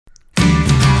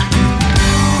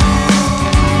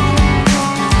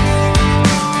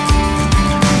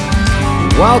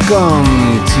Welcome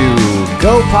to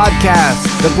Go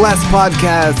Podcast, the Blessed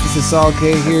Podcast. This is Saul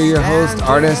K. here, your host,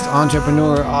 artist,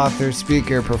 entrepreneur, author,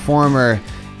 speaker, performer,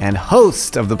 and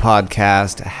host of the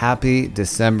podcast. Happy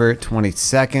December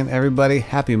 22nd, everybody.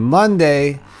 Happy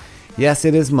Monday. Yes,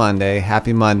 it is Monday.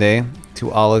 Happy Monday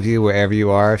to all of you, wherever you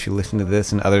are. If you listen to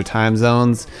this in other time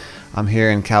zones, I'm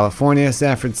here in California,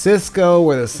 San Francisco,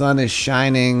 where the sun is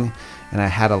shining. And I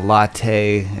had a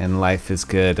latte, and life is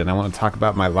good. And I want to talk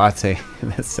about my latte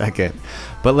in a second.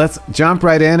 But let's jump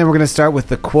right in, and we're going to start with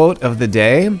the quote of the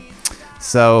day.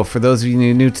 So for those of you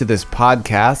new to this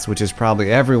podcast, which is probably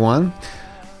everyone,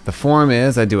 the form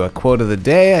is I do a quote of the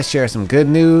day. I share some good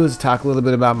news, talk a little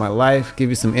bit about my life, give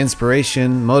you some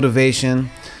inspiration, motivation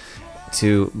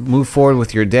to move forward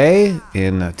with your day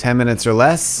in 10 minutes or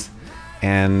less.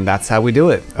 And that's how we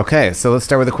do it. Okay, so let's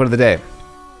start with the quote of the day.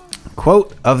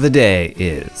 Quote of the day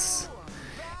is,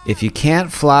 if you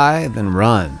can't fly, then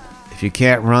run. If you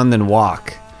can't run, then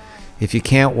walk. If you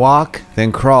can't walk,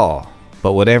 then crawl.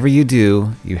 But whatever you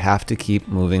do, you have to keep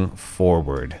moving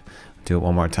forward. Do it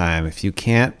one more time. If you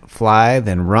can't fly,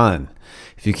 then run.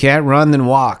 If you can't run, then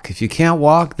walk. If you can't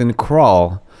walk, then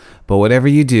crawl. But whatever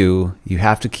you do, you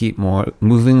have to keep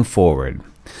moving forward.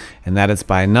 And that is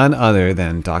by none other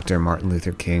than Dr. Martin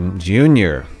Luther King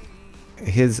Jr.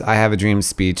 His I Have a Dream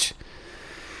speech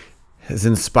has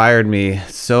inspired me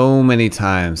so many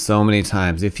times.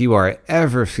 If you are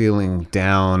ever feeling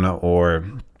down or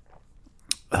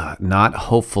not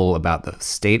hopeful about the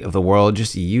state of the world,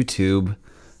 just YouTube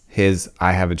his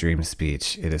I Have a Dream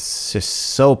speech. It is just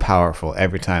so powerful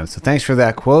every time. So thanks for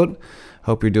that quote.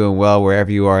 Hope you're doing well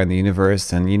wherever you are in the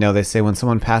universe. And you know, they say when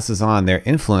someone passes on, their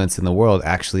influence in the world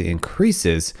actually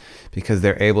increases because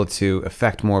they're able to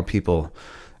affect more people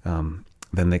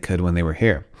than they could when they were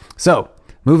here. So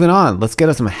moving on, let's get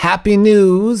us some happy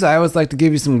news. I always like to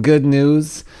give you some good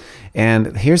news.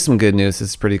 And here's some good news. This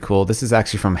is pretty cool. This is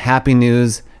actually from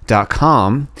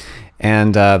happynews.com.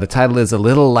 And the title is A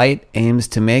Little Light Aims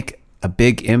to Make a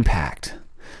Big Impact.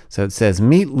 So it says,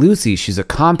 meet Lucy. She's a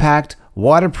compact,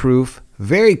 waterproof,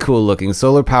 very cool looking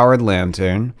solar powered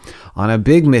lantern on a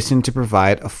big mission to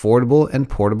provide affordable and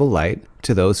portable light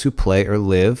to those who play or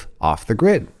live off the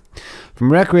grid.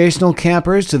 From recreational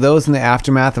campers to those in the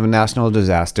aftermath of a national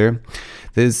disaster,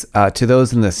 to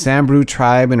those in the Samburu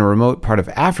tribe in a remote part of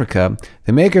Africa,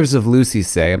 the makers of Lucy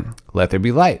say, let there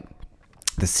be light.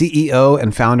 The CEO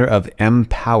and founder of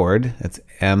M-Powered, that's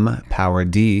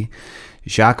M-Powered,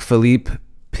 Jacques-Philippe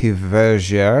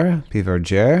Piverger,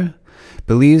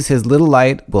 believes his little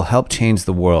light will help change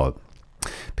the world.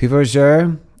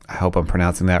 Piverger, I hope I'm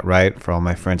pronouncing that right for all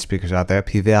my French speakers out there,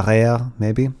 Piverger,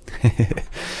 maybe,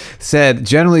 said,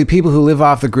 generally, people who live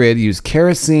off the grid use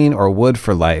kerosene or wood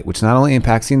for light, which not only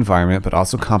impacts the environment, but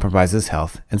also compromises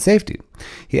health and safety.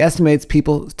 He estimates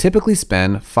people typically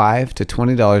spend $5 to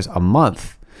 $20 a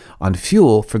month on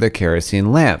fuel for their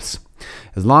kerosene lamps.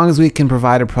 As long as we can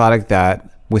provide a product that,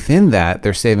 within that,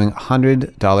 they're saving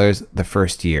 $100 the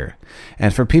first year.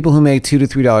 And for people who make $2 to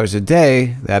 $3 a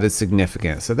day, that is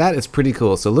significant. So that is pretty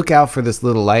cool. So look out for this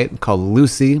little light called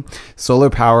Lucy, solar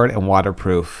powered and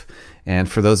waterproof. And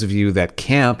for those of you that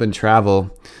camp and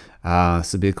travel,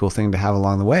 this would be a cool thing to have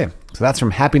along the way. So that's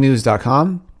from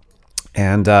happynews.com.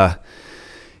 And, I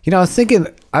was thinking,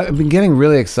 I've been getting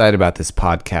really excited about this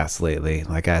podcast lately.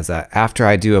 Like after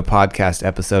I do a podcast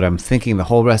episode, I'm thinking the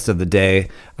whole rest of the day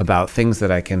about things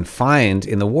that I can find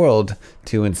in the world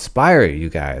to inspire you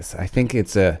guys. I think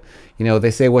it's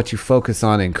they say what you focus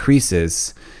on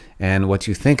increases, and what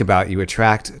you think about you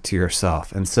attract to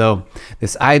yourself. And so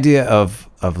this idea of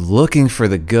looking for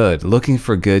the good, looking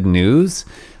for good news,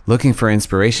 looking for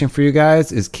inspiration for you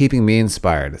guys is keeping me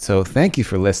inspired. So thank you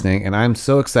for listening. And I'm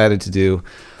so excited to do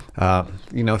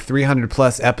 300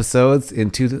 plus episodes in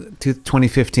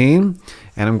 2015.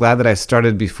 And I'm glad that I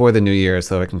started before the new year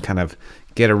so I can kind of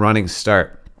get a running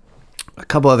start. A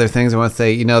couple other things I want to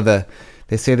say,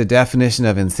 they say the definition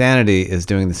of insanity is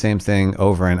doing the same thing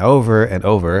over and over and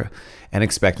over and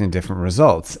expecting different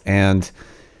results. And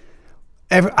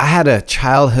I had a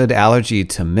childhood allergy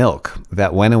to milk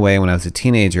that went away when I was a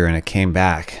teenager, and it came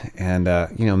back. And,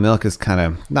 milk is kind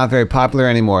of not very popular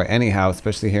anymore anyhow,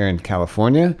 especially here in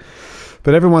California.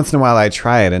 But every once in a while I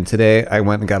try it. And today I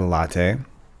went and got a latte.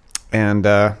 And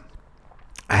I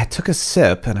took a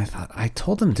sip, and I thought, I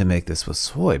told them to make this with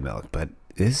soy milk, but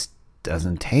this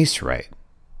doesn't taste right.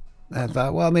 I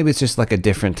thought, well, maybe it's just like a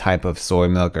different type of soy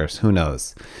milk, or who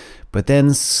knows. But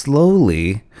then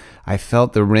slowly I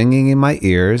felt the ringing in my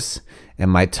ears,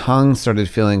 and my tongue started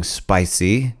feeling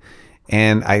spicy,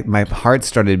 and my heart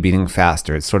started beating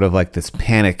faster. It's sort of like this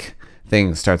panic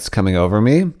thing starts coming over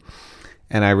me.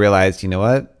 And I realized, you know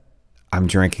what? I'm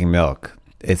drinking milk.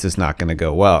 It's just not going to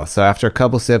go well. So after a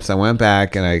couple sips, I went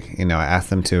back and I asked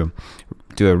them to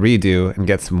do a redo and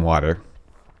get some water.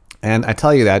 And I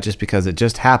tell you that just because it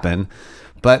just happened.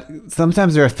 But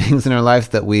sometimes there are things in our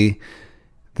life that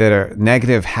are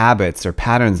negative habits or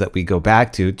patterns that we go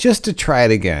back to just to try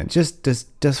it again. Just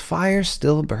does fire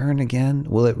still burn again?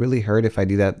 Will it really hurt if I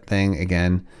do that thing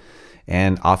again?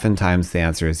 And oftentimes the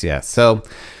answer is yes. So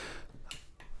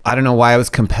I don't know why I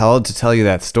was compelled to tell you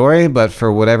that story, but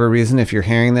for whatever reason, if you're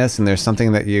hearing this and there's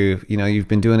something that you've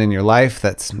been doing in your life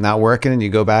that's not working and you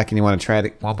go back and you want to try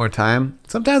it one more time,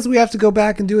 sometimes we have to go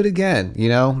back and do it again.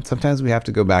 Sometimes we have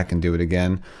to go back and do it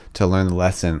again to learn the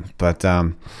lesson. But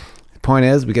the point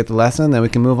is, we get the lesson, then we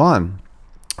can move on.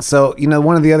 So,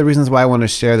 one of the other reasons why I want to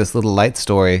share this little light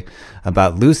story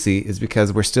about Lucy is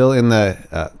because we're still in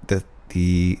the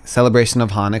celebration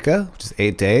of Hanukkah, which is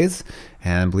 8 days.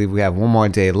 And I believe we have one more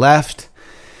day left.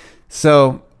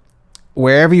 So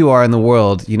wherever you are in the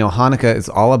world, Hanukkah is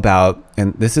all about,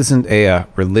 and this isn't a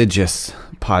religious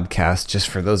podcast, just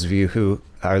for those of you who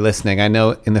are listening. I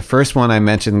know in the first one I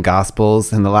mentioned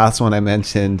Gospels, and the last one I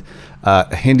mentioned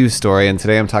a Hindu story, and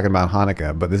today I'm talking about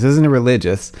Hanukkah. But this isn't a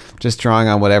religious, just drawing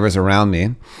on whatever's around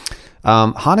me.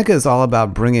 Hanukkah is all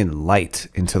about bringing light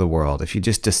into the world. If you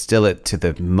just distill it to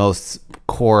the most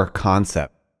core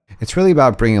concept, it's really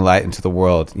about bringing light into the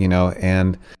world,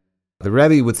 and the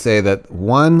Rebbe would say that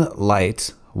one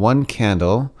light, one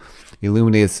candle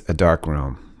illuminates a dark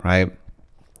room, right?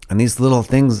 And these little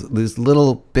things, these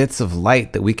little bits of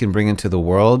light that we can bring into the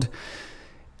world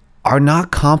are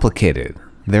not complicated.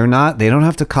 They don't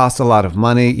have to cost a lot of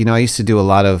money. I used to do a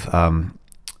lot of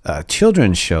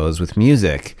children's shows with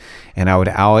music, and I would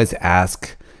always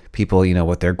ask people,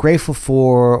 what they're grateful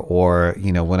for, or,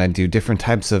 when I do different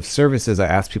types of services, I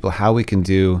ask people how we can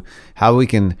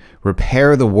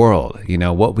repair the world,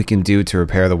 what we can do to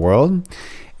repair the world,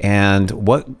 and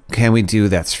what can we do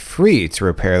that's free to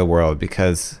repair the world,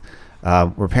 because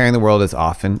repairing the world is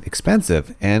often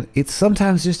expensive. And it's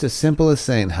sometimes just as simple as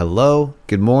saying hello,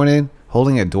 good morning,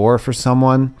 holding a door for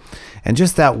someone. And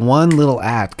just that one little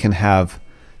act can have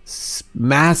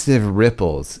massive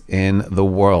ripples in the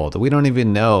world. We don't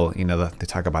even know, they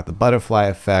talk about the butterfly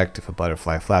effect. If a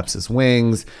butterfly flaps its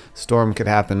wings, storm could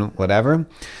happen, whatever.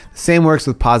 The same works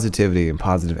with positivity and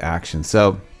positive action.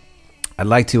 So I'd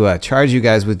like to charge you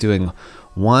guys with doing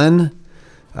one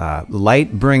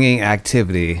light-bringing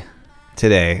activity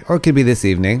today, or it could be this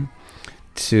evening,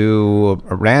 to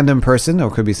a random person, or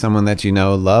it could be someone that you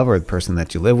know, love, or the person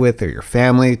that you live with, or your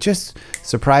family. Just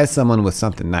surprise someone with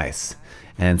something nice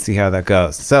and see how that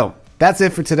goes. So that's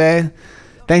it for today.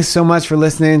 Thanks so much for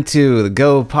listening to the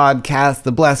Go Podcast,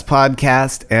 the Bless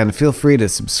Podcast, and feel free to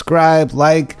subscribe,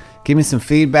 give me some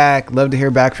feedback. Love to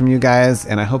hear back from you guys,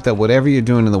 and I hope that whatever you're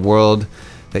doing in the world,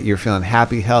 that you're feeling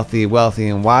happy, healthy, wealthy,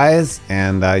 and wise,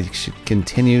 and you should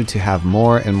continue to have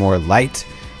more and more light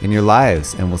in your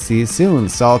lives. And we'll see you soon.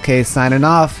 Saul K signing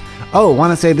off. Oh, I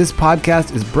want to say this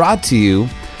podcast is brought to you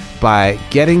by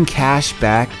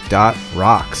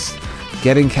GettingCashback.rocks.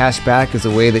 Getting cash back is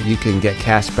a way that you can get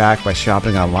cash back by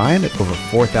shopping online at over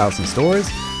 4,000 stores.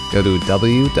 Go to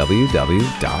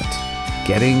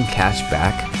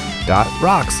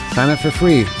www.gettingcashback.rocks. Sign up for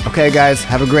free. Okay, guys,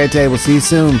 have a great day. We'll see you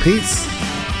soon. Peace.